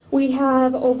We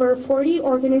have over 40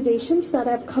 organizations that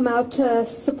have come out to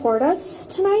support us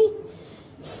tonight.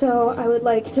 So I would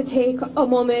like to take a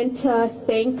moment to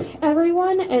thank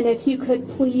everyone, and if you could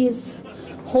please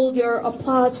hold your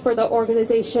applause for the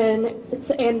organization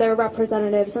and their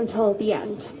representatives until the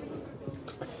end.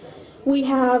 We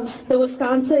have the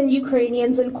Wisconsin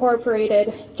Ukrainians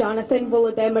Incorporated, Jonathan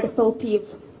Volodymyr Filipiev,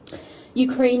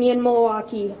 Ukrainian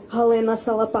Milwaukee, Helena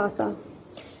Salapata,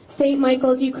 St.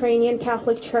 Michael's Ukrainian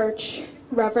Catholic Church,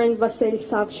 Reverend Vasily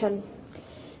Savchin,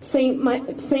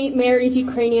 St. Mary's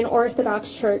Ukrainian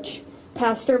Orthodox Church,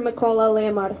 Pastor Mykola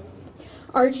Lamar,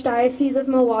 Archdiocese of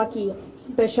Milwaukee,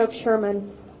 Bishop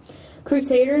Sherman,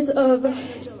 Crusaders of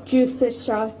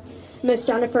Justicia, Miss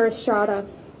Jennifer Estrada,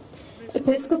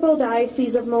 Episcopal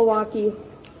Diocese of Milwaukee,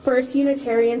 First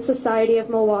Unitarian Society of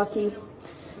Milwaukee,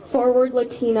 Forward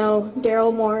Latino,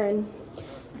 Daryl Morin,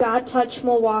 God Touch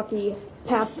Milwaukee,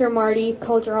 Pastor Marty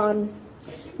Calderon,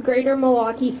 Greater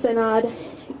Milwaukee Synod,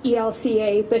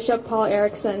 ELCA, Bishop Paul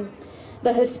Erickson,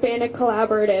 the Hispanic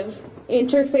Collaborative,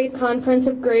 Interfaith Conference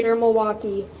of Greater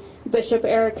Milwaukee, Bishop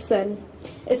Erickson,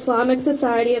 Islamic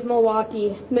Society of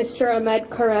Milwaukee, Mr. Ahmed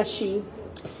Qureshi,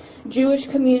 Jewish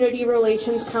Community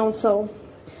Relations Council,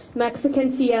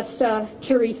 Mexican Fiesta,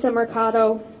 Teresa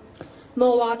Mercado,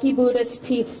 Milwaukee Buddhist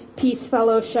Peace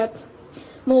Fellowship,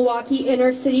 Milwaukee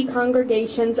Inner City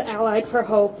Congregations Allied for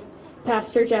Hope,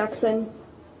 Pastor Jackson,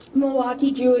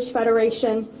 Milwaukee Jewish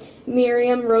Federation,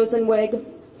 Miriam Rosenwig,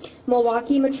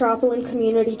 Milwaukee Metropolitan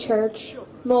Community Church,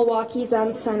 Milwaukee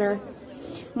Zen Center,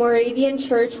 Moravian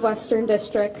Church Western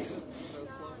District,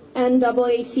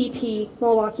 NAACP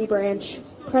Milwaukee Branch,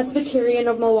 Presbyterian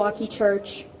of Milwaukee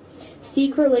Church,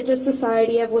 Sikh Religious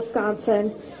Society of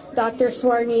Wisconsin, Dr.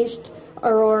 Swarnij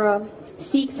Arora,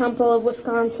 Sikh Temple of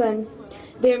Wisconsin,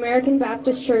 the American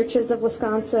Baptist Churches of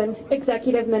Wisconsin,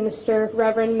 Executive Minister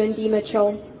Reverend Mindy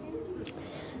Mitchell,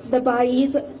 the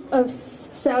Bais of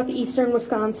Southeastern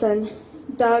Wisconsin,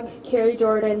 Doug, Carrie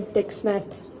Jordan, Dick Smith,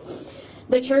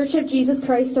 the Church of Jesus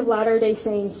Christ of Latter-day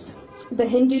Saints, the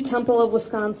Hindu Temple of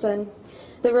Wisconsin,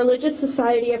 the Religious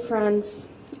Society of Friends,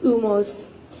 UMOS,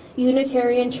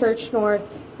 Unitarian Church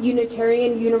North,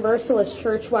 Unitarian Universalist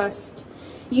Church West,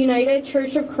 United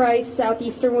Church of Christ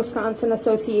Southeastern Wisconsin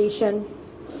Association,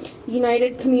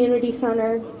 United Community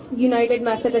Center, United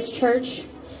Methodist Church,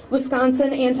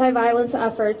 Wisconsin Anti-Violence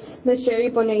Efforts, Ms. Jerry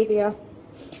Bonavia,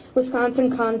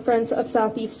 Wisconsin Conference of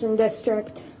Southeastern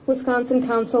District, Wisconsin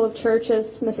Council of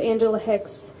Churches, Ms. Angela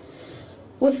Hicks,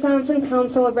 Wisconsin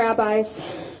Council of Rabbis,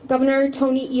 Governor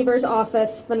Tony Evers'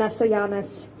 office, Vanessa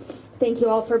Yanis. Thank you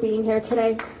all for being here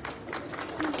today.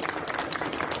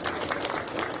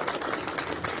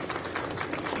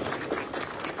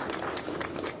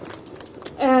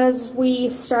 As we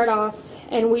start off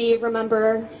and we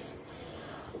remember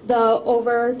the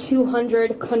over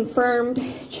 200 confirmed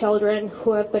children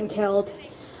who have been killed,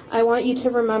 I want you to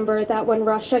remember that when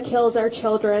Russia kills our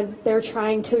children, they're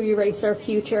trying to erase our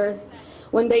future.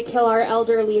 When they kill our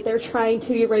elderly, they're trying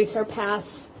to erase our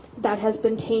past that has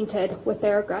been tainted with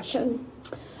their aggression.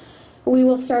 We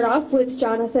will start off with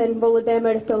Jonathan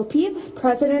Volodymyr Filipiev,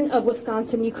 President of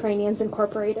Wisconsin Ukrainians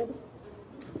Incorporated.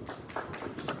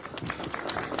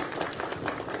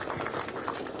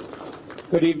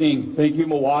 Good evening. Thank you,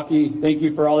 Milwaukee. Thank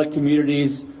you for all the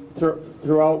communities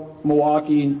throughout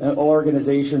Milwaukee and all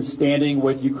organizations standing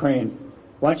with Ukraine.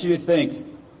 I want you to think,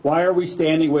 why are we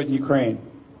standing with Ukraine?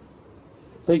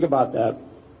 Think about that.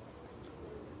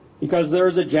 Because there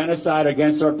is a genocide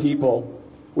against our people.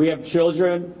 We have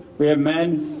children, we have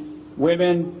men,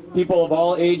 women, people of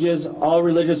all ages, all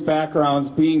religious backgrounds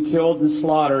being killed and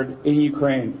slaughtered in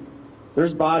Ukraine.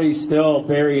 There's bodies still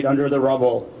buried under the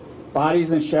rubble.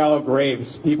 Bodies in shallow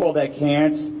graves, people that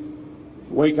can't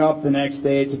wake up the next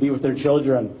day to be with their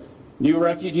children. New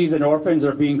refugees and orphans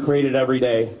are being created every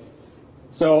day.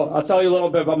 So I'll tell you a little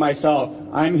bit about myself.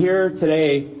 I'm here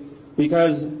today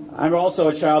because I'm also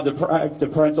a child deprived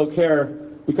of parental care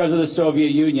because of the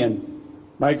Soviet Union.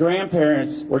 My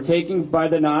grandparents were taken by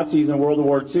the Nazis in World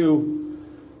War II.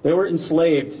 They were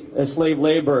enslaved as slave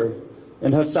labor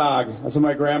in Hasag. That's where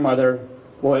my grandmother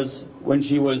was when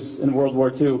she was in World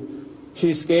War II. She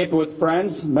escaped with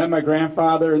friends, met my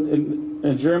grandfather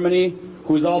in Germany,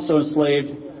 who was also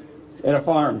enslaved at a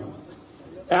farm.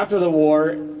 After the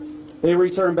war, they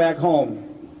returned back home.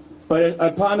 But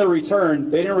upon the return,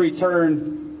 they didn't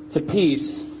return to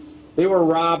peace. They were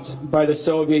robbed by the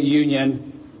Soviet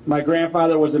Union. My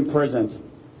grandfather was imprisoned.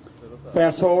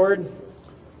 Fast forward,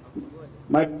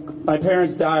 my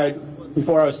parents died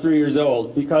before I was 3 years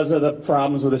old because of the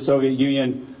problems with the Soviet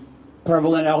Union.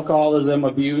 Prevalent alcoholism,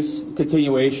 abuse,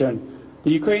 continuation. The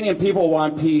Ukrainian people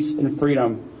want peace and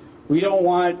freedom. We don't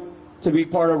want to be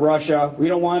part of Russia. We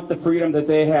don't want the freedom that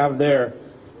they have there.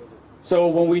 So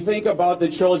when we think about the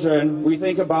children, we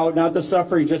think about not the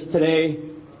suffering just today,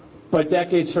 but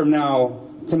decades from now,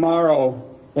 tomorrow,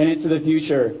 and into the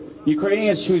future.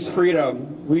 Ukrainians choose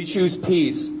freedom. We choose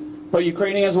peace. But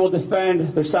Ukrainians will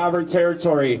defend their sovereign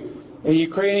territory. And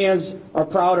Ukrainians are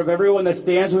proud of everyone that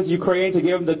stands with Ukraine to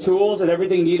give them the tools and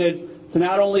everything needed to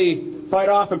not only fight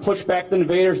off and push back the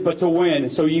invaders, but to win.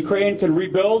 So Ukraine can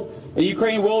rebuild, and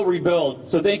Ukraine will rebuild.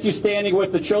 So thank you standing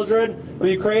with the children of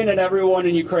Ukraine and everyone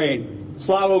in Ukraine.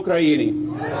 Slava Ukraini!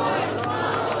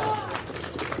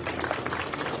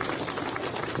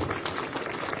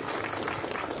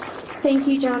 Thank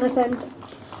you, Jonathan.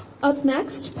 Up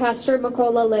next, Pastor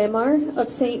Mykola Lemar of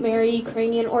St. Mary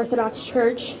Ukrainian Orthodox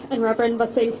Church and Reverend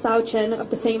Vasyl Sauchin of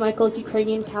the St. Michael's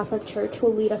Ukrainian Catholic Church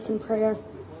will lead us in prayer.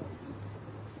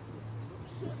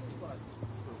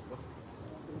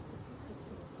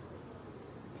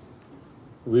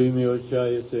 В ім'я Отця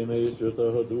і Сина і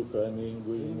Святого Духа, амінь.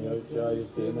 В ім'я Отця і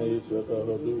Сина і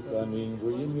Святого Духа, амінь.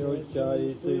 В ім'я Отця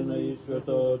і Сина і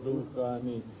Святого Духа,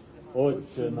 амінь.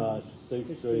 Отче наш, ти,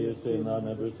 що єси на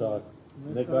небесах,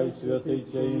 нехай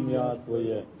святиться ім'я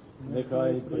Твоє,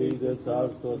 нехай прийде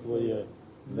царство Твоє,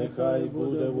 нехай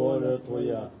буде воля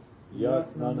Твоя, як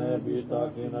на небі,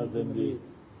 так і на землі.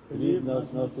 Хліб наш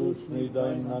насущний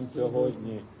дай нам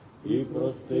сьогодні, і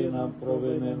прости нам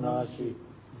провини наші,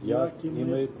 як і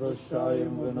ми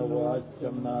прощаємо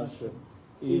винуватцям нашим,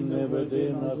 і не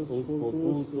веди нас у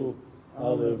спокусу,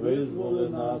 але визволи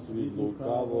нас від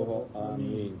лукавого.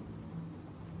 Амінь.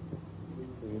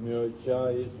 В ім'я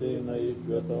Отця і Сина і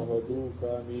Святого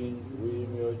Духа, амінь. В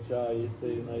ім'я Отця і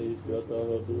Сина і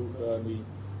Святого Духа, амінь.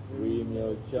 В ім'я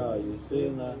Отця і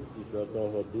Сина і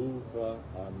Святого Духа,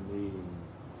 амінь.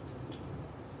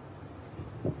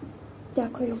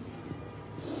 Дякую.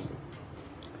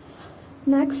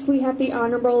 Next, we have the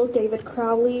Honorable David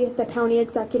Crowley, the County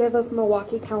Executive of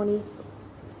Milwaukee County.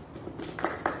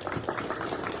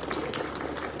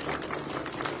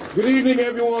 Good evening,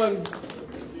 everyone.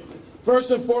 First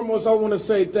and foremost, I want to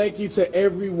say thank you to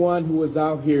everyone who is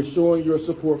out here showing your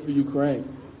support for Ukraine.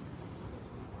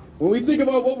 When we think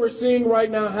about what we're seeing right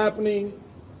now happening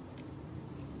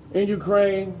in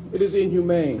Ukraine, it is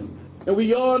inhumane. And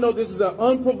we all know this is an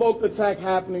unprovoked attack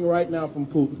happening right now from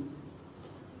Putin.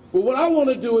 But what I want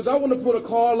to do is I want to put a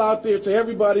call out there to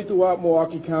everybody throughout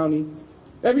Milwaukee County,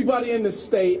 everybody in the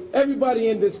state, everybody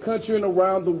in this country and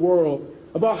around the world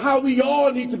about how we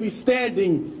all need to be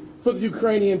standing for the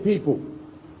Ukrainian people.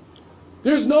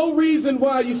 There's no reason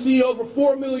why you see over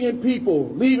 4 million people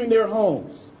leaving their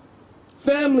homes,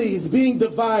 families being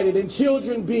divided and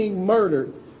children being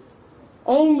murdered,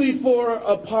 only for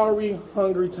a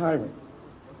power-hungry tyrant.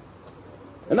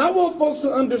 And I want folks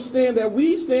to understand that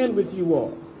we stand with you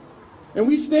all. And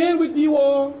we stand with you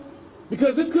all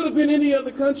because this could have been any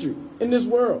other country in this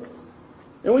world.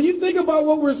 And when you think about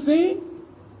what we're seeing,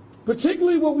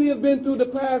 particularly what we have been through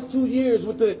the past 2 years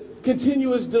with the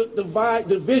continuous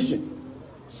division,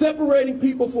 separating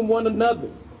people from one another,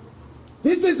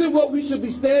 this isn't what we should be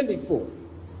standing for.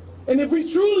 And if we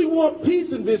truly want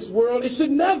peace in this world, it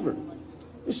should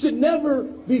never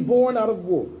be born out of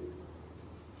war.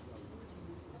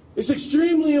 It's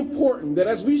extremely important that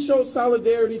as we show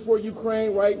solidarity for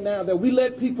Ukraine right now, that we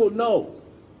let people know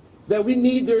that we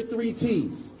need their 3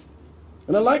 T's.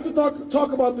 And I'd like to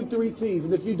talk about the 3 T's.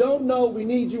 And if you don't know, we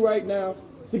need you right now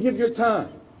to give your time.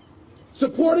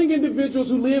 Supporting individuals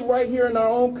who live right here in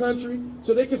our own country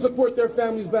so they can support their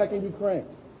families back in Ukraine.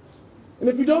 And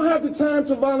if you don't have the time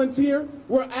to volunteer,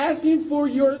 we're asking for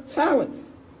your talents.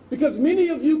 Because many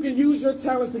of you can use your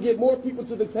talents to get more people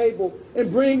to the table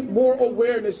and bring more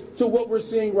awareness to what we're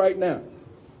seeing right now.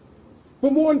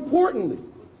 But more importantly,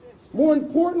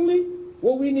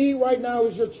 what we need right now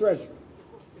is your treasure.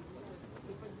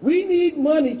 We need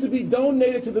money to be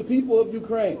donated to the people of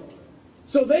Ukraine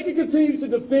so they can continue to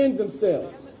defend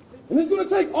themselves. And it's going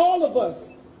to take all of us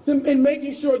in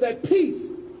making sure that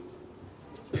peace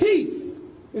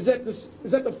is at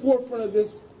the forefront of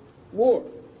this war.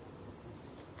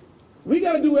 We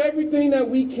got to do everything that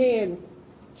we can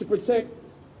to protect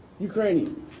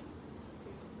Ukrainians.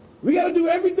 We got to do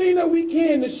everything that we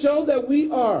can to show that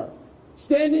we are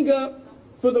standing up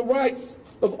for the rights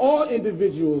of all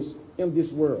individuals in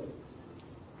this world.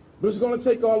 But it's going to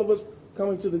take all of us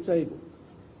coming to the table.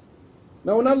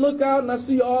 Now, when I look out and I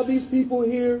see all these people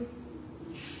here,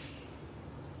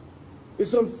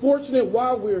 it's unfortunate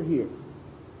why we're here.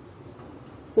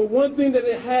 But one thing that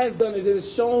it has done, it has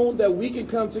shown that we can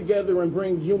come together and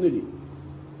bring unity,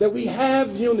 that we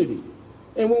have unity.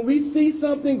 And when we see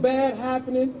something bad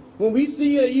happening, when we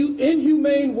see an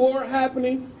inhumane war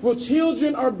happening, where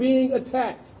children are being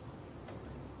attacked,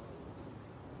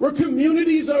 where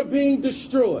communities are being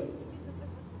destroyed,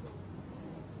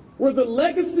 where the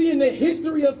legacy and the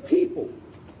history of people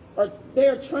they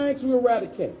are trying to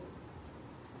eradicate,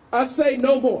 I say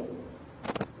no more.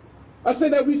 I say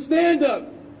that we stand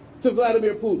up to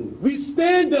Vladimir Putin. We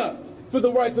stand up for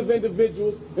the rights of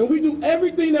individuals, and we do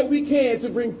everything that we can to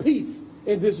bring peace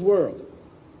in this world.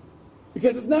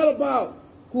 Because it's not about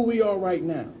who we are right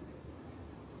now.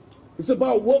 It's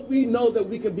about what we know that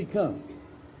we can become.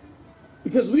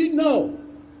 Because we know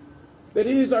that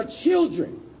it is our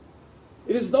children,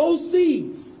 it is those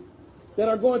seeds that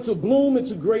are going to bloom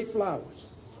into great flowers.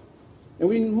 And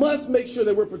we must make sure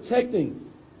that we're protecting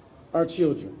our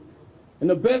children. And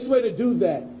the best way to do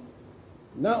that,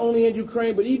 not only in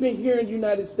Ukraine, but even here in the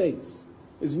United States,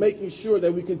 is making sure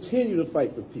that we continue to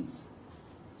fight for peace.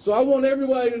 So I want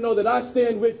everybody to know that I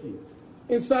stand with you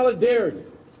in solidarity.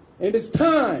 And it's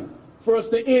time for us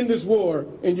to end this war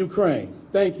in Ukraine.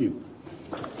 Thank you.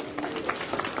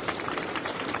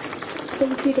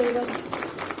 Thank you, David.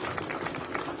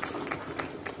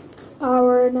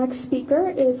 Our next speaker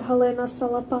is Helena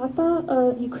Salapata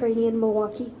of Ukrainian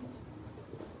Milwaukee.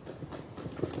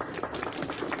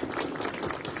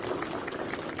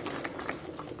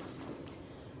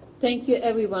 Thank you,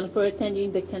 everyone, for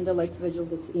attending the candlelight vigil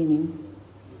this evening.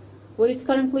 What is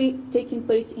currently taking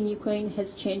place in Ukraine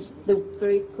has changed the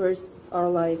very course of our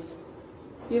life.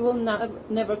 We will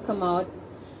never come out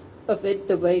of it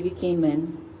the way we came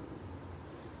in.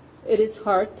 It is a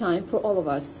hard time for all of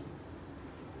us,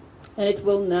 and it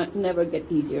will never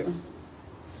get easier.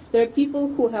 There are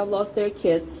people who have lost their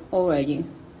kids already,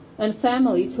 and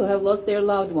families who have lost their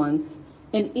loved ones,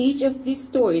 and each of these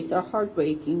stories are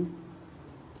heartbreaking.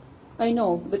 I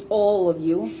know that all of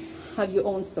you have your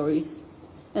own stories,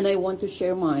 and I want to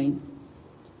share mine.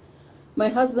 My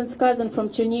husband's cousin from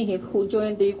Chernihiv, who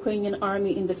joined the Ukrainian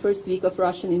army in the first week of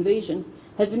Russian invasion,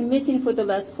 has been missing for the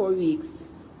last 4 weeks.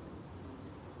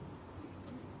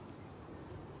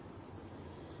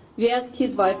 We ask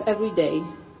his wife every day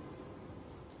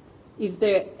if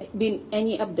there have been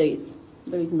any updates.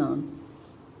 There is none.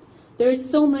 There are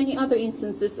so many other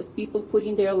instances of people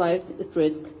putting their lives at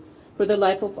risk for the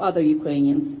life of other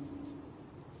Ukrainians.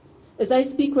 As I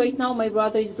speak right now, my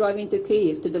brother is driving to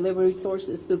Kyiv to deliver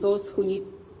resources to those who need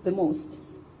the most.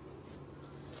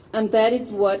 And that is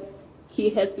what he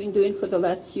has been doing for the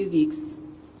last few weeks.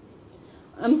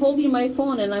 I'm holding my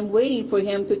phone and I'm waiting for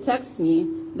him to text me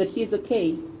that he's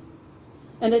okay.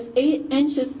 And as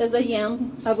anxious as I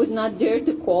am, I would not dare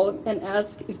to call and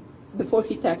ask before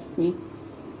he texts me.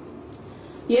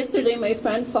 Yesterday, my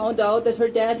friend found out that her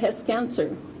dad has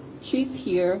cancer. She's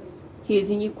here, he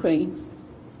is in Ukraine.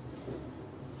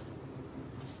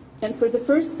 And for the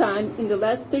first time in the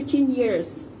last 13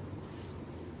 years,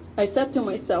 I said to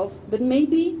myself that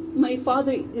maybe my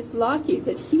father is lucky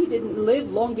that he didn't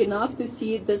live long enough to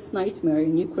see this nightmare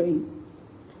in Ukraine.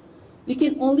 We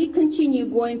can only continue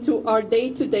going through our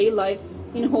day-to-day lives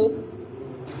in hope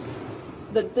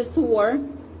that this war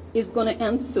is going to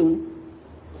end soon,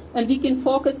 and we can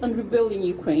focus on rebuilding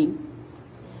Ukraine.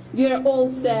 We are all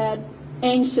sad,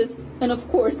 anxious, and of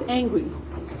course angry.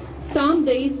 Some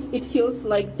days it feels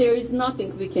like there is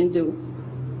nothing we can do.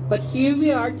 But here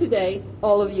we are today,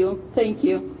 all of you. Thank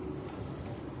you.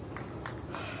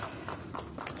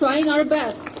 Trying our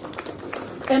best.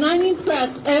 And I'm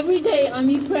impressed. Every day I'm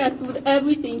impressed with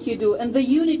everything you do and the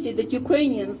unity that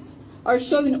Ukrainians are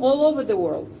showing all over the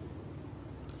world.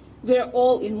 We're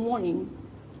all in mourning,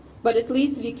 but at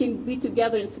least we can be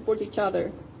together and support each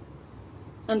other.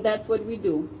 And that's what we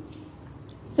do.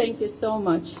 Thank you so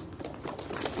much.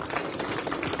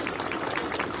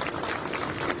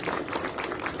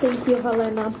 Thank you,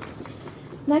 Helena.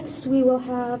 Next, we will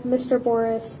have Mr.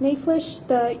 Boris Naflish,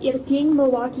 the Irpin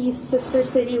Milwaukee Sister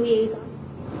City Liaison.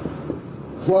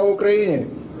 Slava Ukraini!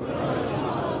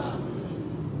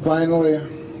 Finally,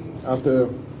 after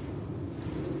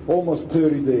almost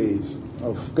 30 days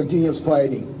of continuous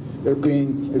fighting,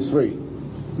 Irpin is free.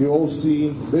 You all see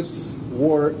this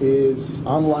war is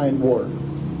online war.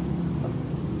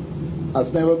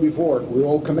 As never before, we're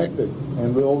all connected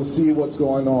and we all see what's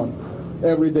going on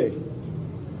every day.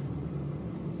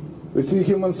 We see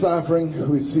human suffering,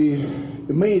 we see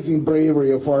amazing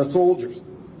bravery of our soldiers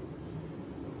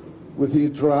with the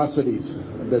atrocities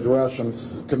that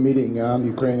Russians committing on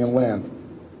Ukrainian land.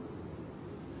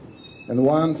 And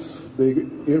once the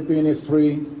Irpin is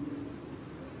free,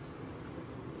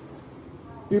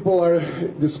 people are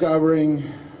discovering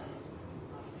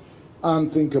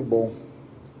unthinkable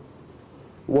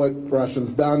what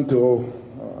Russians done to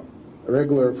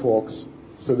regular folks,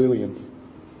 civilians.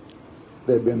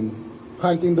 They've been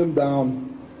hunting them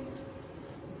down.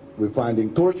 We're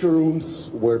finding torture rooms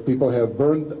where people have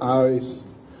burned eyes,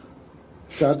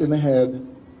 shot in the head,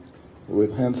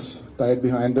 with hands tied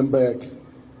behind them back.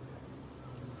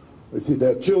 We see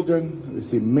their children. We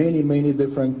see many, many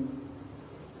different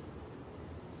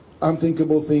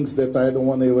unthinkable things that I don't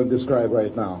want to even describe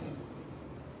right now.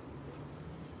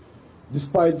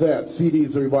 Despite that, city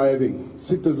is reviving.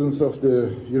 Citizens of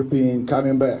the European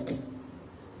coming back.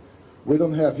 We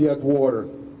don't have yet water,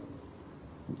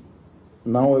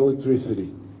 now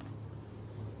electricity.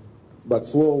 But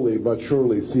slowly but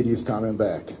surely, city is coming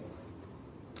back.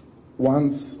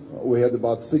 Once we had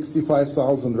about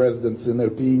 65,000 residents in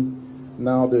Irpin.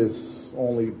 Now there's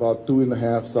only about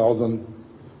 2,500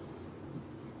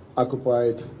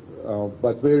 occupied.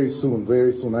 But very soon,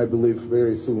 I believe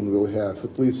very soon we'll have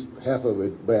at least half of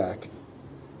it back.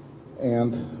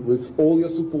 And with all your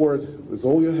support, with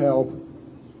all your help,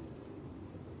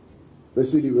 the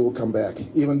city will come back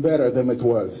even better than it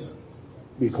was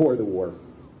before the war.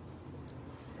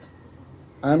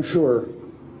 I'm sure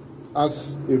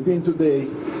as Irpin today,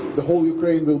 the whole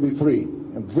Ukraine will be free,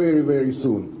 and very, very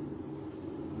soon.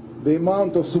 The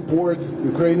amount of support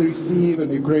Ukraine receive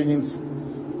and Ukrainians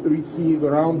receive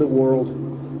around the world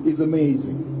is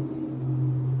amazing.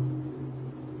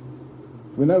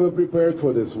 We never prepared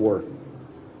for this war,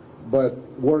 but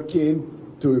war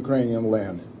came to Ukrainian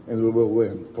land, and we will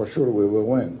win. For sure we will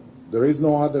win. There is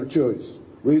no other choice.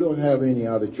 We don't have any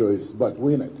other choice but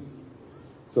win it.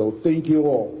 So thank you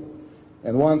all.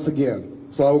 And once again,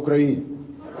 Slava Ukraini!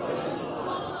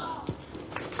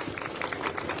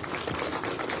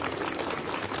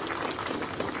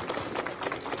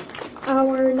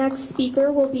 Our next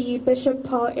speaker will be Bishop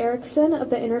Paul Erickson of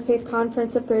the Interfaith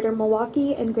Conference of Greater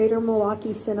Milwaukee and Greater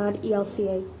Milwaukee Synod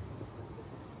ELCA.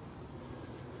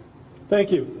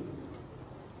 Thank you.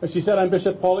 As she said, I'm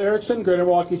Bishop Paul Erickson, Greater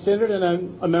Milwaukee Synod, and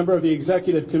I'm a member of the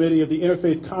Executive Committee of the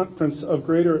Interfaith Conference of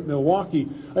Greater Milwaukee,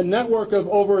 a network of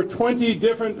over 20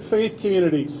 different faith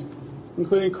communities,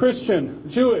 including Christian,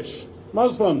 Jewish,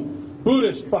 Muslim,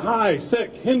 Buddhist, Baha'i,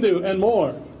 Sikh, Hindu, and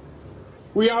more.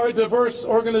 We are a diverse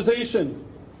organization.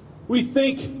 We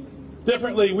think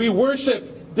differently. We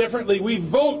worship differently. We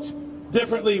vote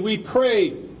differently. We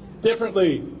pray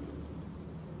differently.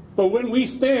 But when we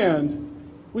stand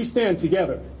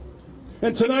together.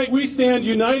 And tonight we stand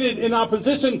united in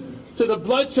opposition to the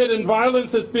bloodshed and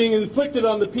violence that's being inflicted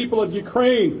on the people of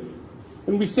Ukraine.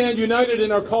 And we stand united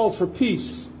in our calls for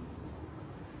peace.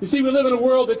 You see, we live in a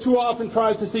world that too often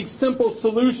tries to seek simple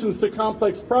solutions to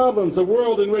complex problems, a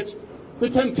world in which the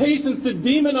temptations to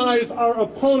demonize our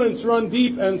opponents run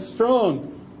deep and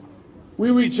strong.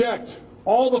 We reject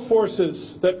all the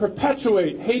forces that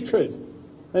perpetuate hatred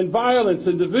and violence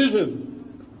and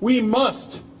division. We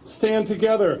must stand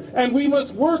together, and we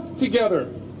must work together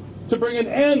to bring an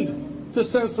end to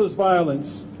senseless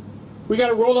violence. We got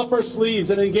to roll up our sleeves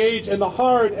and engage in the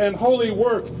hard and holy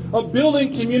work of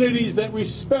building communities that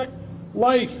respect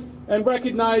life and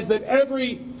recognize that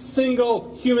every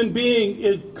single human being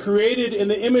is created in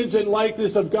the image and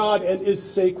likeness of God and is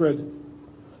sacred.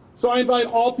 So I invite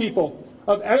all people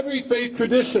of every faith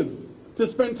tradition to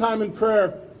spend time in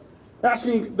prayer,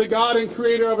 asking the God and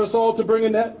Creator of us all to bring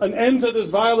an end to this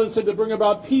violence and to bring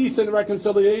about peace and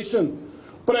reconciliation.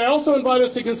 But I also invite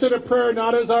us to consider prayer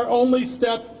not as our only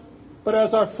step, but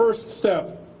as our first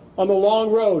step on the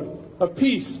long road of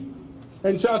peace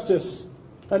and justice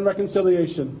and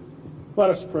reconciliation. Let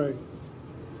us pray.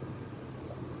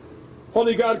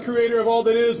 Holy God, Creator of all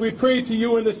that is, we pray to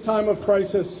you in this time of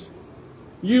crisis.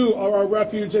 You are our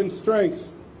refuge and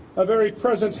strength, a very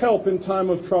present help in time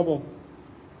of trouble.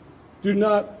 Do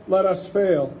not let us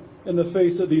fail in the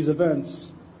face of these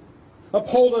events.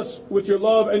 Uphold us with your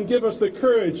love and give us the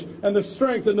courage and the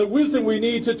strength and the wisdom we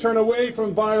need to turn away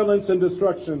from violence and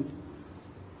destruction.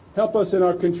 Help us in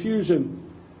our confusion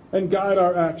and guide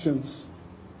our actions.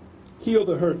 Heal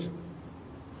the hurt.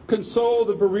 Console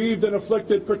the bereaved and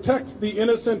afflicted. Protect the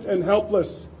innocent and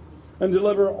helpless, and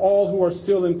deliver all who are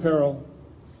still in peril.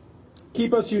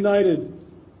 Keep us united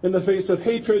in the face of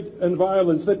hatred and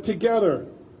violence, that together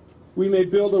we may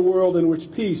build a world in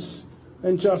which peace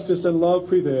and justice and love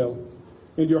prevail.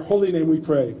 In your holy name we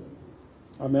pray.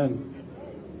 Amen.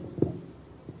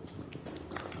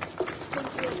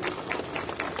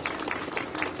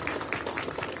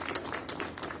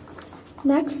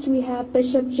 Next, we have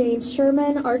Bishop James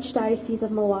Sherman, Archdiocese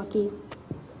of Milwaukee.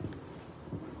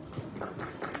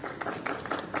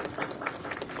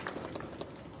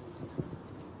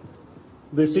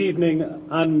 This evening,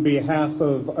 on behalf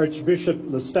of Archbishop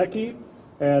Listecki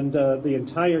and the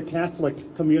entire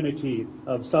Catholic community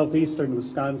of southeastern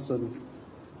Wisconsin,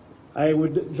 I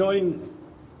would join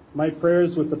my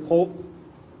prayers with the Pope,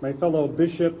 my fellow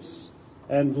bishops,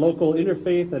 and local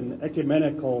interfaith and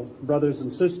ecumenical brothers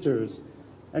and sisters,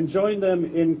 and join them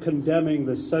in condemning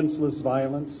the senseless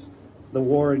violence, the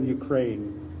war in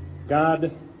Ukraine.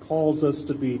 God calls us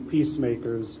to be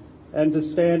peacemakers and to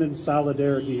stand in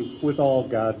solidarity with all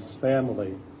God's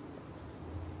family.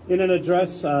 In an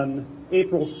address on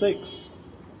April 6th,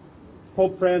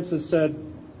 Pope Francis said,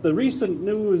 "The recent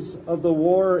news of the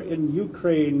war in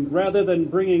Ukraine, rather than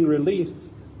bringing relief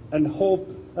and hope,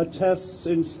 attests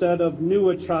instead of new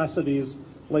atrocities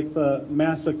like the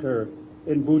massacre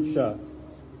in Bucha,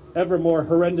 ever more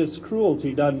horrendous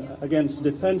cruelty done against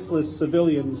defenseless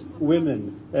civilians,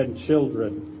 women, and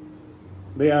children.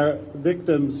 They are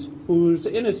victims whose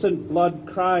innocent blood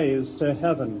cries to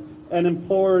heaven and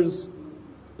implores,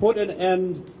 put an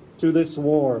end to this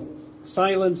war,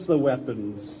 silence the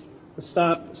weapons,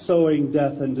 stop sowing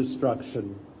death and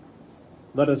destruction.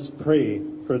 Let us pray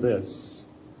for this."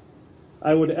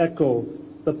 I would echo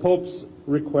the Pope's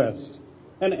request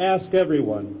and ask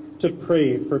everyone to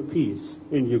pray for peace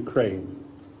in Ukraine.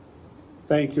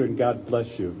 Thank you, and God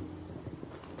bless you.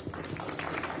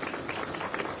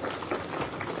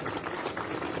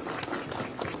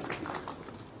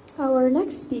 Our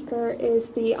next speaker is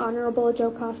the Honorable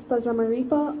Jocasta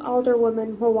Zamarripa,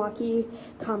 Alderwoman, Milwaukee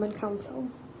Common Council.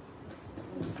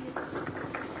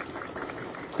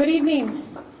 Good evening.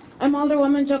 I'm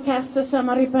Alderwoman Jocasta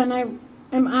Zamarripa, and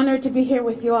I'm honored to be here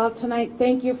with you all tonight.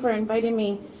 Thank you for inviting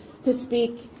me to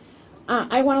speak.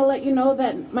 I want to let you know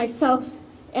that myself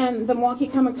and the Milwaukee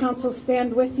Common Council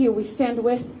stand with you. We stand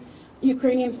with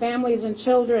Ukrainian families and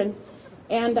children.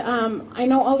 And I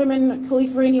know Alderman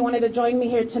Khalif Rainey wanted to join me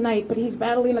here tonight, but he's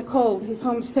battling a cold. He's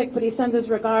homesick, but he sends his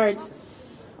regards.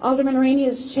 Alderman Rainey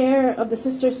is chair of the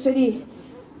Sister City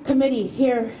Committee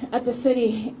here at the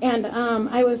city, and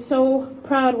I was so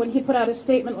proud when he put out a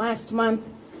statement last month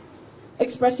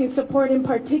expressing support in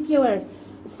particular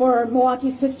for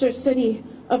Milwaukee's sister city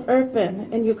of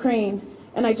Irpin in Ukraine.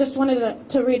 And I just wanted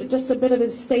to read just a bit of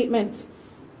his statement.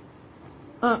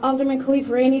 Alderman Khalif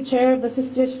Rainey, chair of the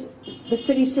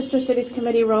city's Sister Cities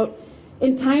Committee, wrote,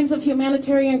 "In times of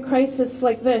humanitarian crisis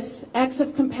like this, acts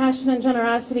of compassion and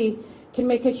generosity can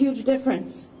make a huge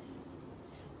difference.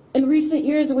 In recent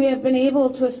years, we have been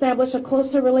able to establish a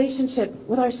closer relationship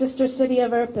with our sister city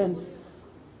of Irpin,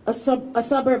 a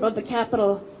suburb of the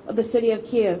capital of the city of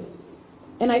Kiev,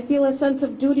 and I feel a sense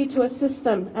of duty to assist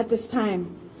them at this time.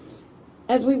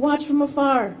 As we watch from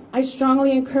afar, I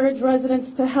strongly encourage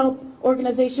residents to help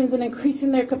organizations in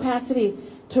increasing their capacity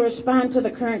to respond to the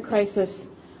current crisis,"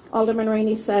 Alderman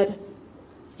Rainey said.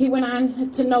 He went on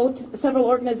to note several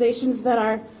organizations that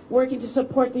are working to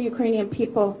support the Ukrainian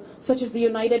people, such as the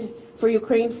United for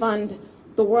Ukraine Fund,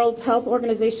 the World Health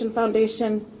Organization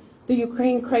Foundation, the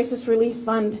Ukraine Crisis Relief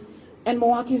Fund, and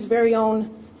Milwaukee's very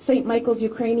own St. Michael's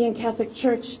Ukrainian Catholic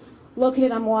Church,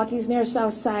 located on Milwaukee's near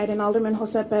south side in Alderman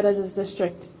Jose Perez's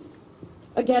district.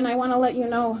 Again, I want to let you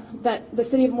know that the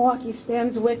city of Milwaukee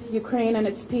stands with Ukraine and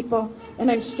its people, and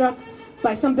I'm struck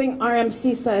by something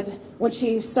RMC said when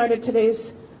she started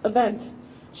today's event.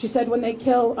 She said, "When they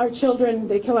kill our children,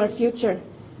 they kill our future,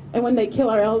 and when they kill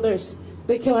our elders,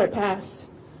 they kill our past.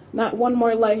 Not one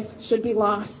more life should be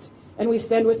lost, and we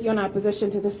stand with you in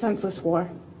opposition to this senseless war."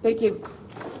 Thank you.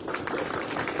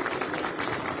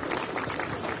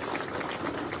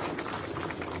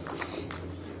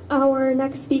 Our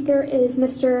next speaker is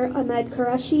Mr. Ahmed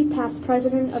Qureshi, past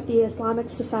president of the Islamic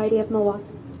Society of Milwaukee.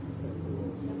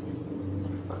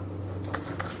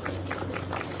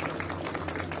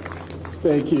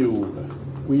 Thank you.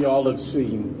 We all have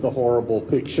seen the horrible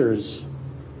pictures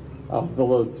of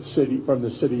the city, from the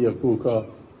city of Bucha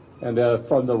and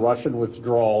from the Russian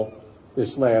withdrawal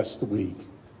this last week.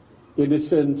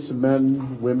 Innocent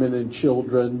men, women, and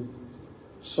children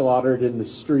slaughtered in the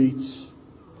streets.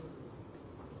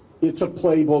 It's a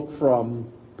playbook from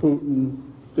Putin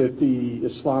that the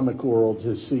Islamic world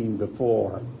has seen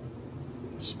before,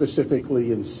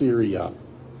 specifically in Syria,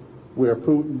 where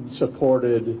Putin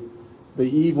supported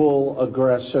the evil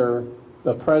aggressor,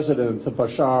 the president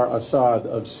Bashar Assad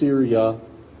of Syria,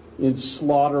 in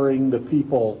slaughtering the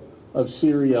people of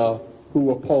Syria who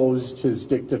opposed his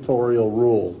dictatorial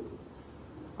rule.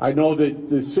 I know that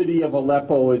the city of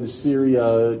Aleppo in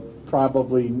Syria,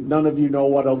 probably none of you know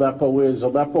what Aleppo is.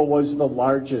 Aleppo was the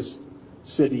largest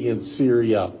city in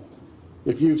Syria.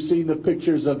 If you've seen the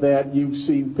pictures of that, you've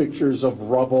seen pictures of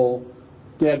rubble,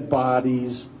 dead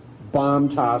bodies,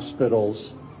 bombed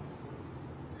hospitals.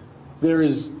 There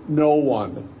is no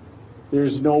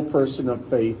person of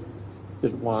faith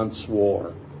that wants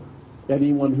war.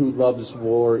 Anyone who loves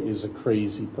war is a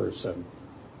crazy person.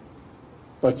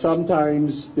 But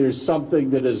sometimes there's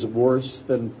something that is worse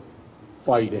than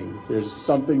fighting. There's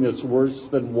something that's worse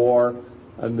than war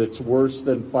and that's worse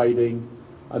than fighting,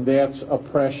 and that's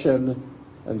oppression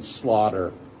and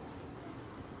slaughter.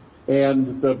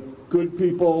 And the good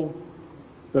people,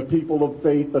 the people of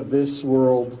faith of this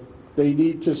world, they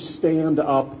need to stand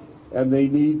up and they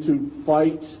need to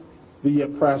fight the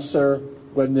oppressor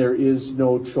when there is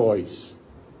no choice.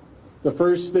 The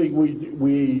first thing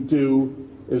we do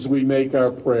is we make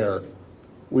our prayer.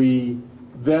 We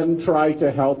then try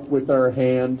to help with our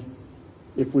hand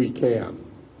if we can.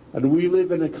 And we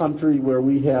live in a country where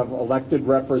we have elected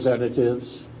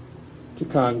representatives to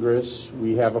Congress,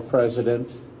 we have a president,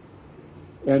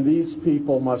 and these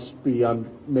people must be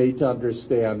made to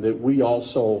understand that we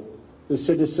also, the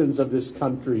citizens of this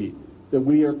country, that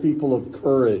we are people of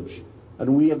courage,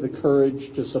 and we have the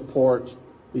courage to support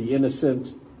the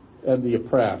innocent and the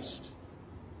oppressed.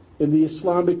 In the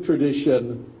Islamic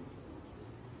tradition,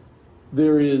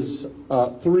 there is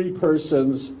 3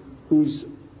 persons whose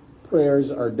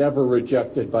prayers are never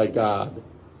rejected by God: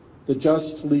 the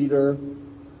just leader,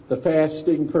 the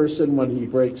fasting person when he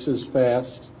breaks his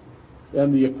fast,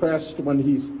 and the oppressed when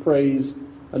he prays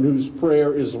and whose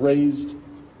prayer is raised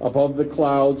above the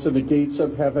clouds and the gates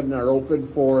of heaven are open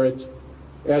for it,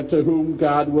 and to whom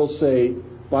God will say,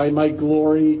 "By my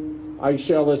glory I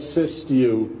shall assist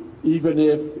you, even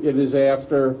if it is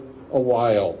after a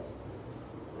while."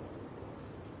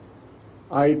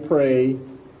 I pray,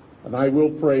 and I will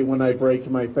pray when I break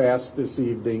my fast this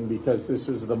evening, because this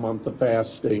is the month of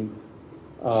fasting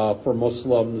for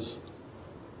Muslims.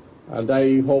 And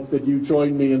I hope that you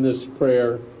join me in this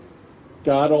prayer.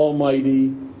 God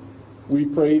Almighty, we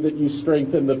pray that you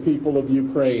strengthen the people of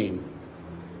Ukraine,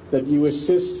 that you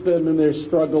assist them in their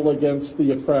struggle against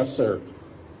the oppressor,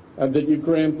 and that you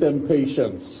grant them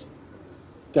patience.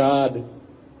 God,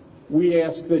 we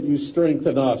ask that you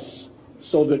strengthen us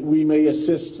so that we may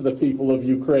assist the people of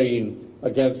Ukraine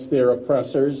against their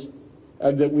oppressors,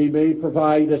 and that we may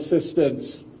provide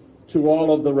assistance to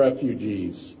all of the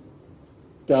refugees.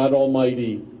 God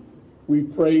Almighty, we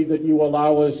pray that you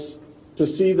allow us to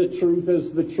see the truth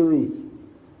as the truth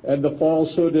and the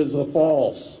falsehood as the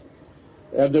false,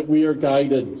 and that we are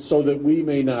guided so that we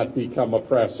may not become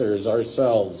oppressors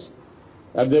ourselves,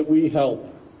 and that we help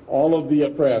all of the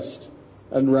oppressed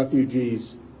and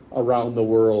refugees around the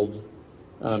world.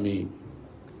 Amen.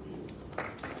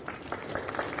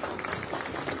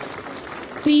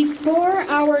 Before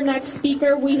our next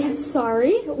speaker, we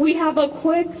have a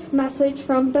quick message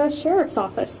from the Sheriff's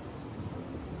Office.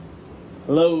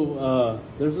 Hello,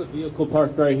 there's a vehicle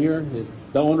parked right here. Is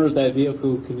the owner of that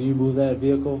vehicle, can you move that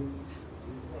vehicle?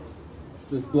 It's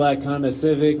this black Honda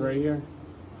Civic right here.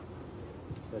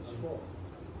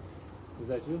 Is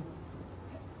that you?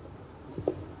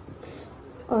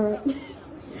 All right.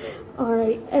 All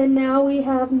right, and now we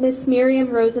have Miss Miriam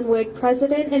Rosenwig,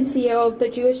 President and CEO of the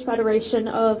Jewish Federation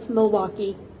of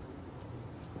Milwaukee.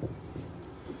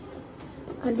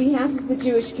 On behalf of the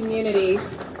Jewish community,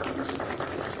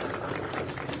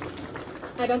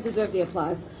 I don't deserve the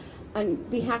applause. On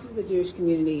behalf of the Jewish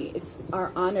community, it's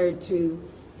our honor to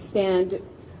stand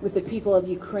with the people of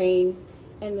Ukraine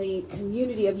and the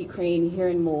community of Ukraine here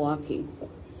in Milwaukee.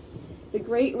 The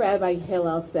great Rabbi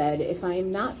Hillel said, "If I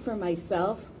am not for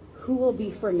myself, who will be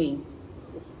for me?"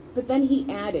 But then he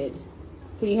added,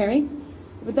 can you hear me?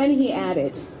 But then he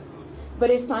added, "But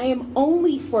if I am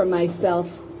only for myself,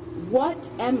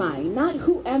 what am I?" Not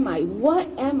who am I, what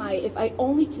am I if I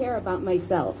only care about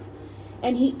myself?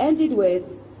 And he ended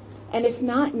with, "And if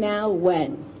not now,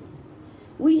 when?"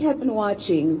 We have been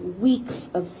watching weeks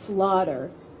of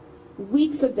slaughter,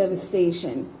 weeks of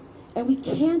devastation, and we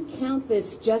can't count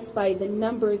this just by the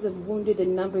numbers of wounded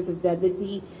and numbers of dead.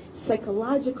 The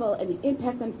psychological and the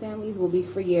impact on families will be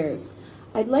for years.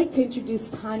 I'd like to introduce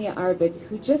Tanya Arbit,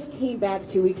 who just came back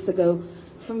 2 weeks ago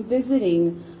from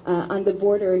visiting on the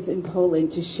borders in Poland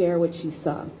to share what she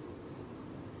saw.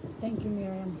 Thank you,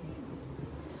 Miriam.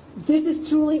 This is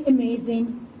truly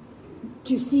amazing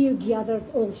to see you gathered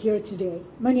all here today.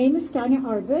 My name is Tanya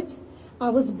Arbit. I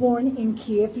was born in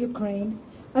Kiev, Ukraine.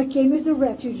 I came as a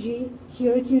refugee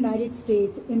here to the United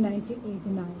States in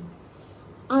 1989.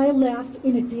 I left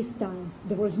in a peacetime.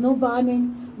 There was no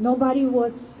bombing, nobody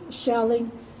was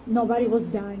shelling, nobody was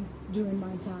dying during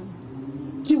my time.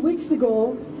 2 weeks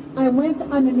ago, I went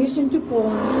on a mission to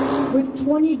Poland with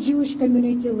 20 Jewish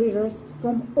community leaders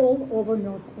from all over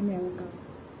North America.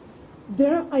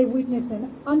 There I witnessed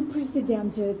an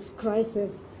unprecedented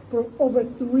crisis for over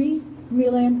 3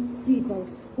 million people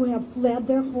who have fled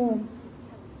their home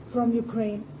from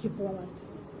Ukraine to Poland.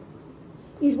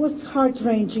 It was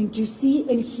heart-wrenching to see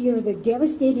and hear the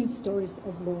devastating stories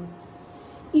of loss.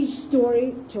 Each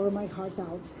story tore my heart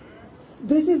out.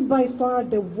 This is by far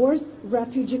the worst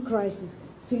refugee crisis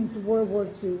since World War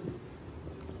II.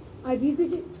 I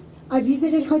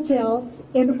visited hotels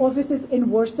and offices in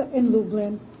Warsaw and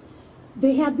Lublin.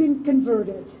 They have been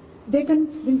converted. They can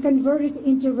been converted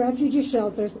into refugee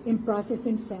shelters and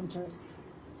processing centers.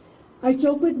 I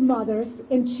talked with mothers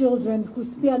and children who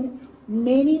spent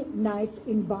many nights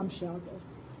in bomb shelters,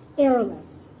 airless,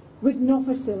 with no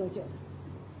facilities.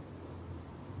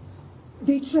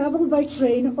 They traveled by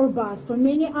train or bus for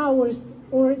many hours,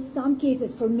 or in some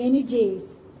cases for many days,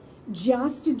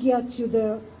 just to get to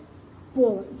the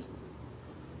Poland.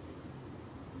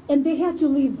 And they had to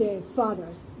leave their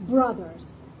fathers, brothers,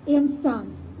 and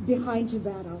sons behind to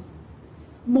battle.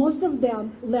 Most of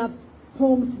them left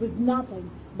homes with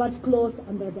nothing but clothes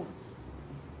on their back.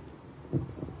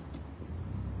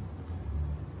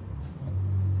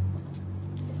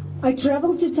 I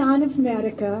traveled to town of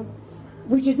Medica,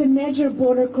 which is a major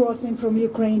border crossing from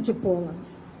Ukraine to Poland.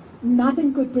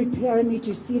 Nothing could prepare me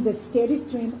to see the steady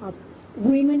stream of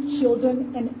women,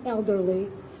 children, and elderly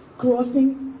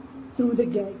crossing through the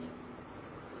gate.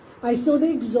 I saw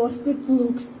the exhausted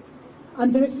looks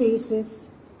on their faces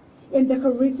and the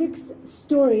horrific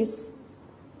stories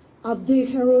of their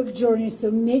heroic journeys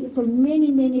for many,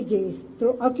 many days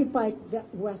through occupied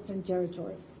Western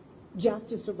territories just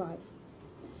to survive.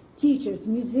 Teachers,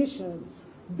 musicians,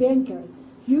 bankers,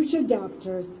 future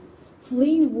doctors,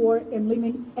 fleeing war and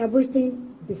leaving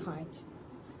everything behind.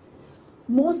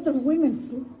 Most of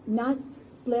women not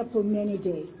slept for many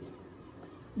days.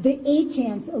 The aid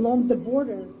tents along the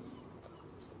border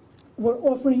were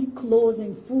offering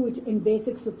clothing, food, and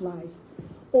basic supplies.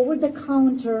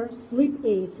 Over-the-counter sleep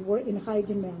aids were in high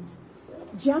demand,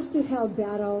 just to help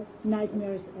battle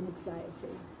nightmares and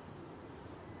anxiety.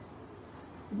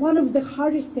 One of the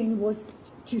hardest things was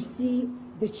to see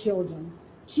the children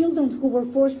who were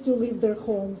forced to leave their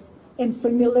homes and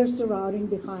familiar surroundings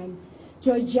behind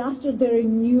to adjust to their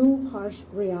new harsh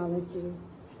reality.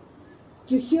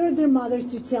 To hear their mothers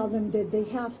to tell them that they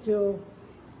have to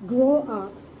grow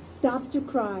up, stop to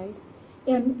cry,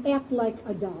 and act like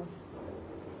adults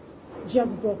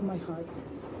just broke my heart.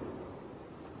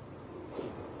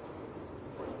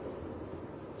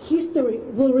 History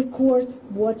will record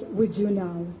what we do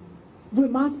now. We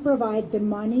must provide the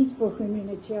money for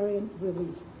humanitarian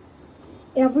relief.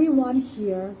 Everyone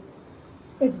here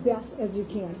as best as you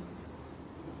can,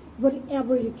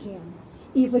 whatever you can,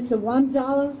 if it's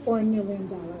 $1 or $1 million.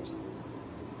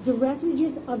 The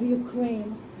refugees of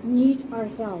Ukraine need our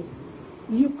help.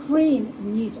 Ukraine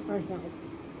needs our help.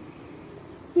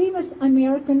 Famous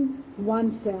American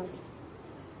once said,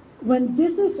 "When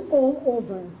this is all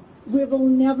over, we will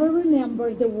never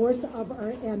remember the words of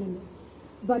our enemies,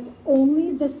 but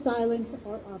only the silence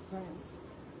of our friends."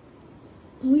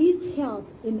 Please help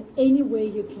in any way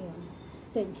you can.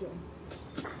 Thank you.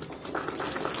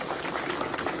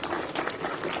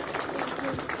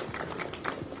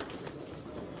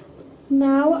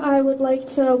 Now I would like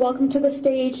to welcome to the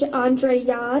stage Andrei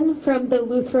Jan from the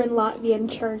Lutheran Latvian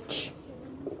Church.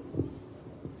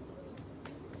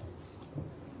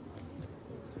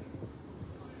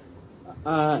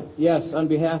 Yes, on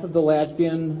behalf of the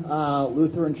Latvian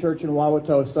Lutheran Church in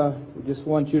Wauwatosa, we just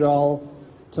want you all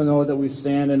to know that we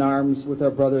stand in arms with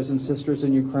our brothers and sisters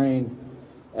in Ukraine.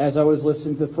 As I was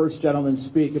listening to the first gentleman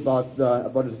speak about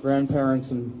his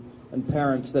grandparents and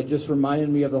parents, that just reminded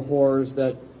me of the horrors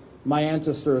that my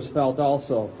ancestors felt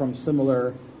also from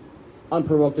similar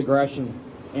unprovoked aggression.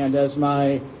 And as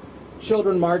my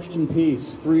children marched in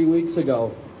peace 3 weeks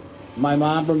ago, my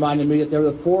mom reminded me that they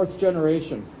were the fourth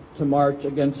generation to march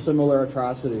against similar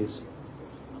atrocities.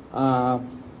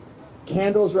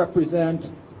 Candles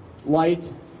represent light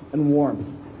and warmth.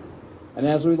 And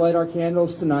as we light our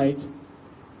candles tonight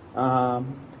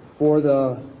for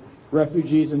the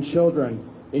refugees and children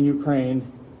in Ukraine,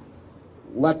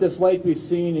 let this light be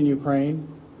seen in Ukraine.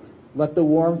 Let the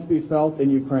warmth be felt in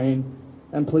Ukraine.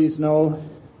 And please know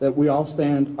that we all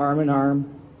stand arm in arm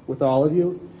with all of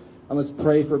you. And let's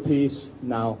pray for peace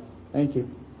now. Thank you.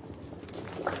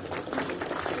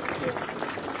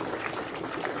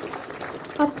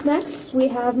 Up next, we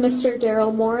have Mr.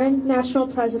 Daryl Morin, National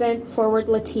President, Forward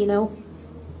Latino.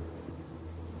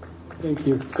 Thank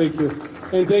you. Thank you.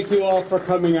 And thank you all for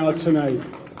coming out tonight.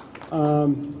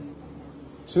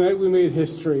 Tonight we made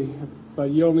history,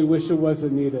 but you only wish it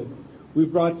wasn't needed. We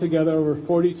brought together over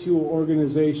 42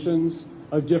 organizations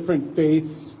of different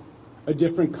faiths, of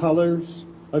different colors,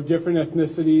 of different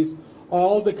ethnicities,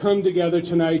 all to come together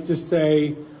tonight to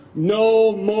say,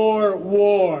 no more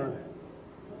war.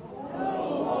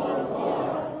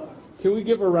 Can we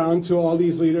give a round to all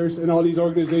these leaders and all these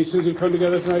organizations who come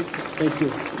together tonight? Thank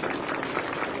you.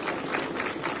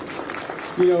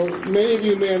 You know, many of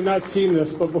you may have not seen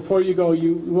this, but before you go,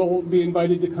 you will be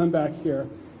invited to come back here.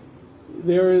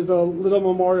 There is a little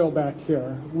memorial back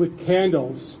here with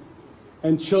candles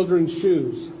and children's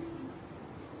shoes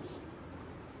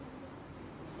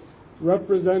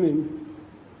representing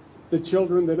the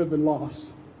children that have been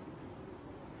lost.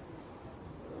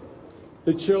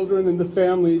 The children and the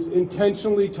families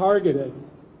intentionally targeted,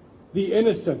 the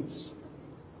innocents,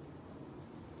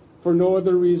 for no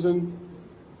other reason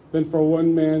than for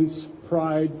one man's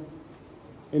pride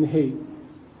and hate.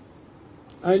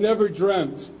 I never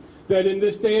dreamt that in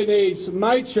this day and age,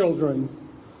 my children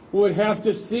would have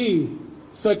to see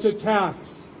such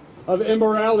attacks of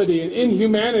immorality and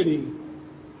inhumanity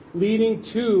leading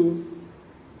to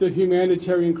the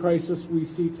humanitarian crisis we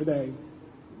see today.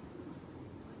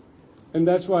 And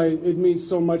that's why it means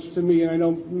so much to me, and I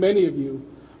know many of you.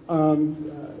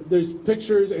 There's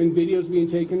pictures and videos being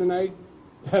taken tonight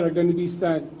that are going to be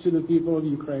sent to the people of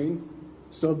Ukraine,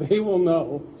 so they will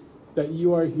know that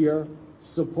you are here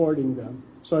supporting them.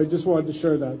 So I just wanted to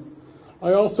share that.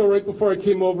 I also, right before I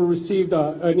came over, received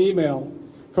an email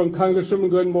from Congresswoman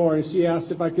Gwen-Moore, and she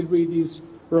asked if I could read these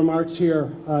remarks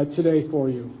here today for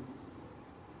you.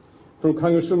 From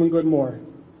Congresswoman Gwen-Moore.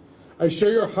 I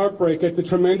share your heartbreak at the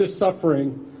tremendous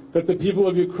suffering that the people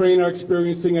of Ukraine are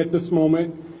experiencing at this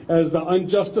moment as the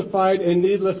unjustified and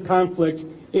needless conflict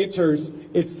enters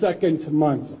its second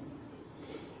month.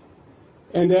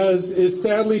 And as is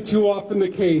sadly too often the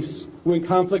case when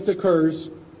conflict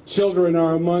occurs, children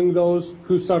are among those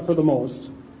who suffer the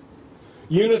most.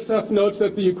 UNICEF notes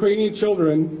that the Ukrainian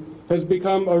children has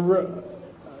become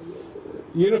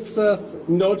UNICEF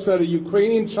notes that a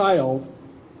Ukrainian child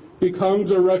becomes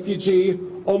a refugee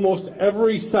almost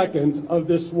every second of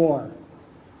this war.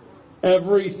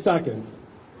 Every second.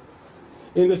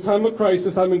 In this time of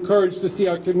crisis, I'm encouraged to see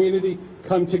our community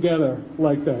come together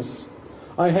like this.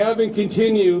 I have and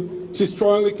continue to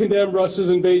strongly condemn Russia's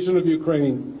invasion of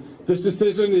Ukraine. This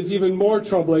decision is even more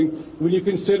troubling when you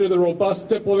consider the robust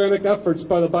diplomatic efforts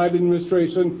by the Biden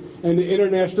administration and the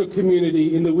international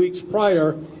community in the weeks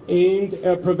prior aimed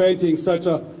at preventing such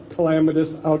a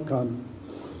calamitous outcome.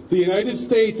 The United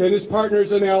States and its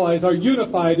partners and allies are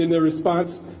unified in their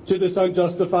response to this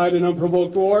unjustified and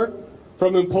unprovoked war,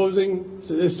 from imposing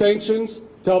sanctions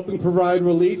to helping provide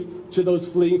relief to those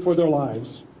fleeing for their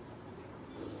lives.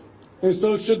 And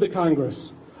so should the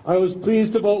Congress. I was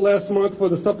pleased to vote last month for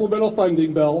the supplemental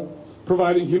funding bill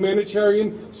providing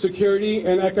humanitarian, security,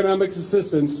 and economic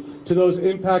assistance to those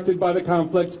impacted by the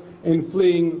conflict and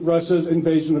fleeing Russia's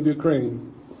invasion of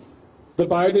Ukraine. The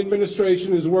Biden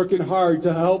administration is working hard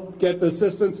to help get the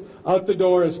assistance out the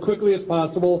door as quickly as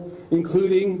possible,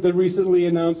 including the recently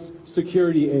announced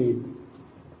security aid.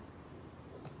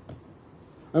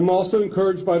 I'm also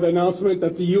encouraged by the announcement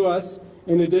that the U.S.,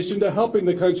 in addition to helping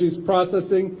the countries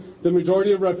processing the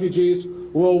majority of refugees,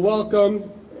 will welcome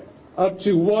up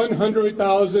to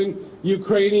 100,000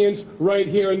 Ukrainians right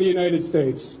here in the United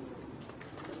States.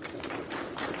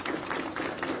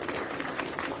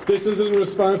 This is in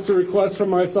response to requests from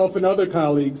myself and other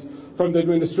colleagues from the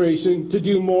administration to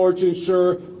do more to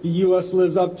ensure the U.S.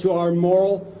 lives up to our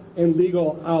moral and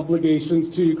legal obligations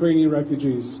to Ukrainian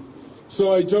refugees.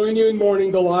 So I join you in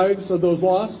mourning the lives of those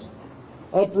lost,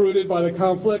 uprooted by the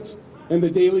conflict, and the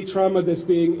daily trauma that's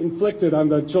being inflicted on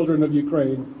the children of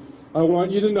Ukraine. I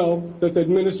want you to know that the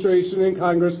administration and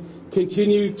Congress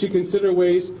continue to consider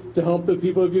ways to help the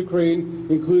people of Ukraine,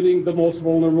 including the most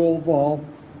vulnerable of all,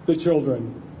 the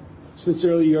children.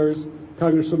 Sincerely yours,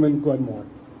 Congresswoman Gwen-Moore.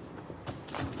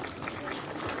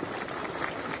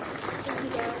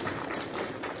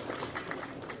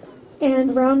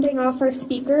 And rounding off our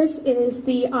speakers is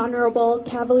the Honorable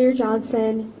Cavalier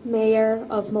Johnson, Mayor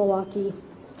of Milwaukee.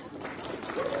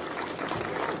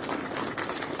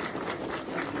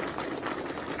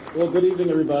 Well, good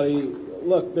evening, everybody.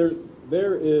 Look,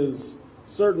 there is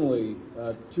certainly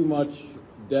too much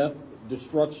death,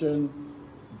 destruction,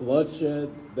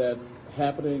 bloodshed that's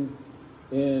happening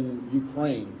in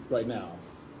Ukraine right now.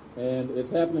 And it's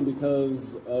happening because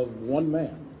of one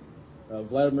man,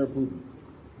 Vladimir Putin,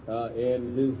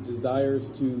 and his desires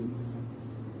to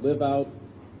live out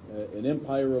an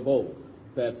empire of old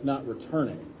that's not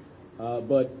returning.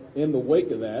 But in the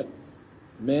wake of that,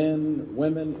 men,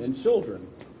 women, and children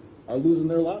are losing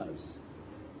their lives.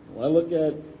 When I look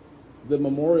at the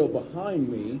memorial behind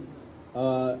me,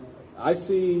 I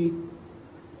see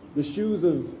the shoes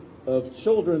of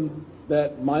children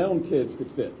that my own kids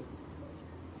could fit.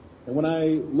 And when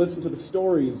I listen to the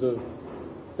stories of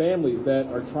families that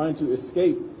are trying to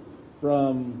escape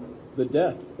from the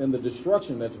death and the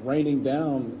destruction that's raining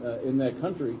down in that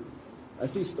country, I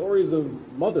see stories of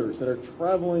mothers that are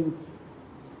traveling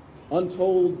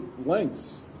untold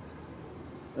lengths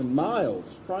and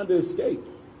miles trying to escape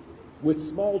with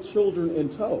small children in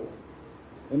tow.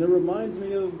 And it reminds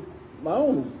me of my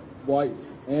own wife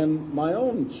and my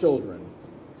own children.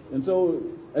 And so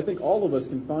I think all of us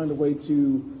can find a way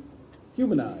to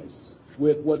humanize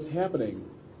with what's happening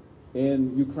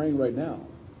in Ukraine right now.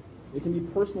 It can be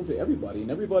personal to everybody, and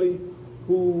everybody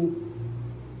who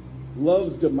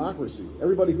loves democracy,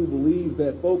 everybody who believes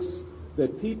that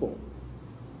people,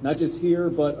 not just here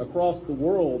but across the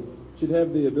world, should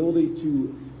have the ability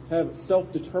to have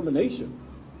self-determination,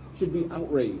 should be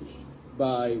outraged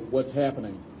by what's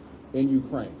happening in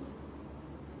Ukraine.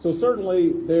 So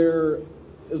certainly there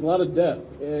is a lot of death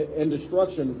and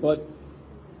destruction, but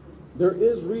there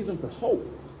is reason for hope.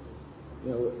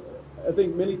 You know, I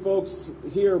think many folks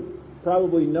here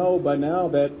probably know by now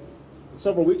that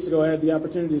several weeks ago I had the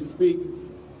opportunity to speak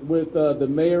with the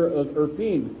mayor of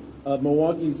Irpin,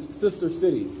 Milwaukee's sister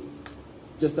city,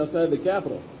 just outside the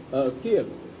capital, Kiev.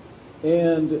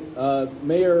 And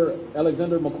Mayor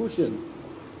Alexander Makushin,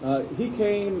 he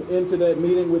came into that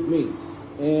meeting with me,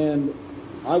 and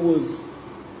I was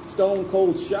stone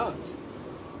cold shocked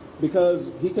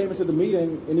because he came into the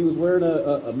meeting and he was wearing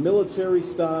a military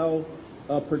style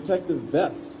protective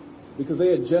vest because they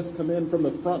had just come in from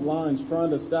the front lines trying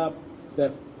to stop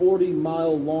that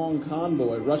 40-mile long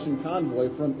convoy, Russian convoy,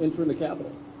 from entering the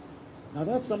capital. Now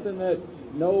that's something that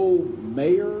no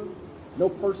mayor, no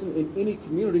person in any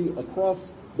community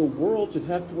across the world should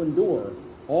have to endure,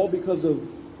 all because of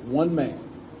one man.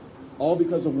 All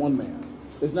because of one man.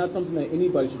 It's not something that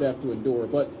anybody should have to endure.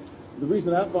 But the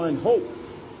reason I find hope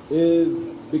is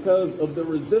because of the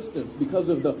resistance, because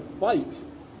of the fight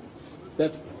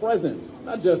that's present,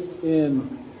 not just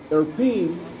in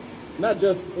Irpin, not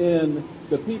just in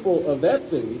the people of that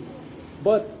city,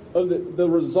 but of the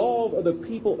resolve of the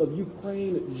people of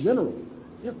Ukraine generally.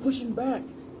 They're pushing back.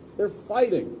 They're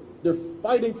fighting. They're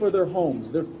fighting for their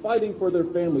homes. They're fighting for their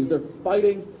families. They're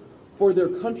fighting for their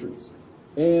countries.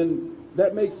 And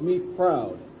that makes me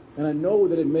proud. And I know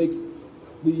that it makes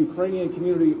the Ukrainian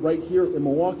community right here in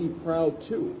Milwaukee proud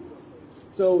too.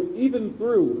 So even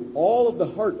through all of the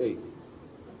heartache,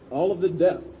 all of the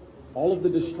death, all of the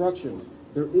destruction,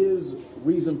 there is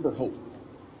reason for hope.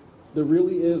 There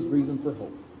really is reason for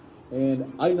hope.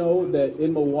 And I know that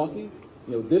in Milwaukee,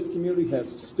 this community has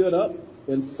stood up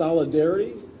in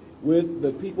solidarity with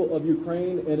the people of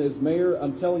Ukraine. And as mayor,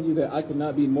 I'm telling you that I could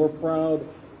not be more proud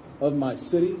of my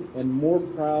city and more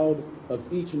proud of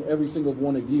each and every single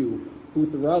one of you who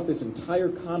throughout this entire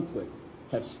conflict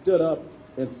have stood up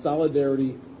in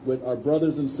solidarity with our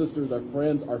brothers and sisters, our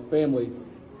friends, our family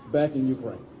back in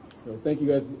Ukraine. So thank you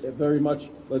guys very much.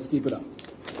 Let's keep it up.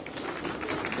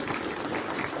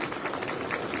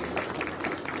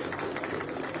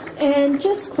 And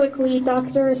just quickly,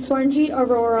 Dr. Swarnjeet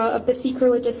Arora of the Sikh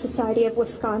Religious Society of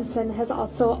Wisconsin has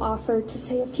also offered to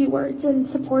say a few words in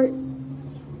support.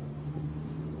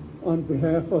 On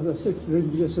behalf of the Sikh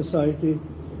Religious Society,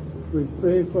 we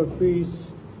pray for peace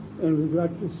and we'd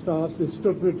like to stop this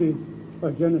stupidity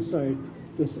by genocide.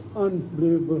 This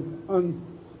unbelievable,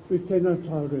 we cannot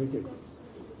tolerate it.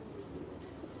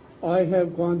 I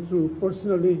have gone through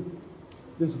personally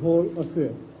this whole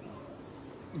affair.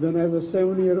 When I was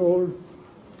 7-year-old,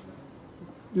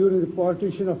 during the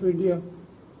partition of India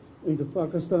into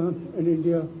Pakistan and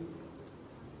India,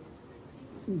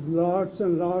 lots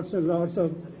and lots and lots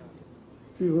of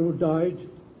people who died.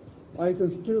 I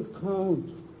can still count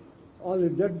all the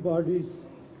dead bodies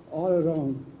all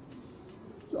around.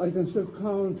 So I can still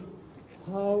count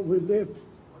how we lived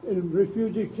in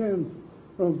refugee camp,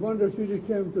 from one refugee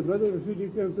camp to another refugee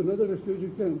camp to another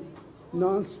refugee camp,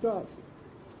 non-stop.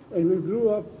 And we grew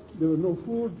up, there was no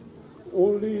food,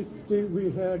 only thing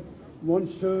we had, one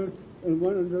shirt and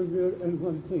one underwear and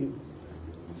one thing.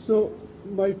 So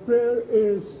my prayer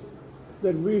is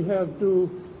that we have to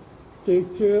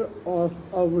take care of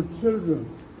our children.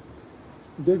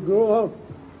 They grow up,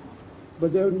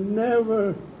 but they'll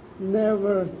never,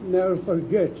 never, never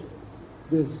forget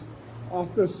this.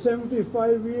 After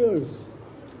 75 years,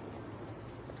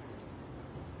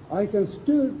 I can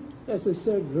still, as I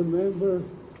said, remember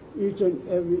each and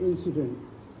every incident.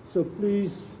 So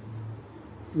please,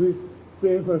 we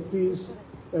pray for peace.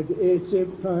 At the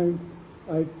same time,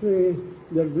 I pray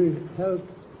that we help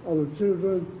our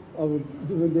children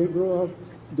when they grow up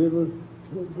They will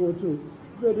go through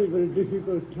very, very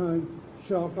difficult time,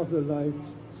 shock of their life.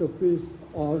 So please,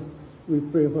 all, we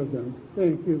pray for them.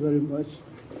 Thank you very much.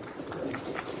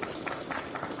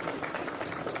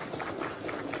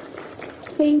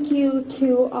 Thank you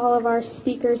to all of our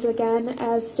speakers again.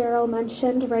 As Daryl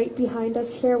mentioned, right behind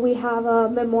us here, we have a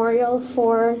memorial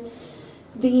for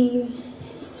the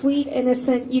sweet,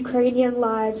 innocent Ukrainian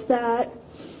lives that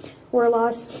were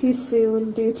lost too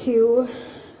soon due to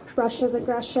Russia's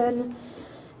aggression.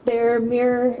 Their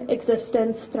mere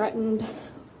existence threatened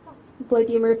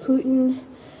Vladimir Putin.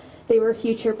 They were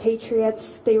future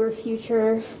patriots. They were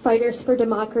future fighters for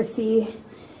democracy,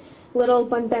 little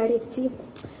banderivцы.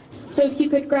 So if you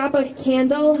could grab a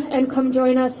candle and come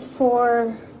join us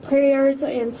for prayers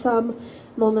and some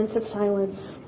moments of silence.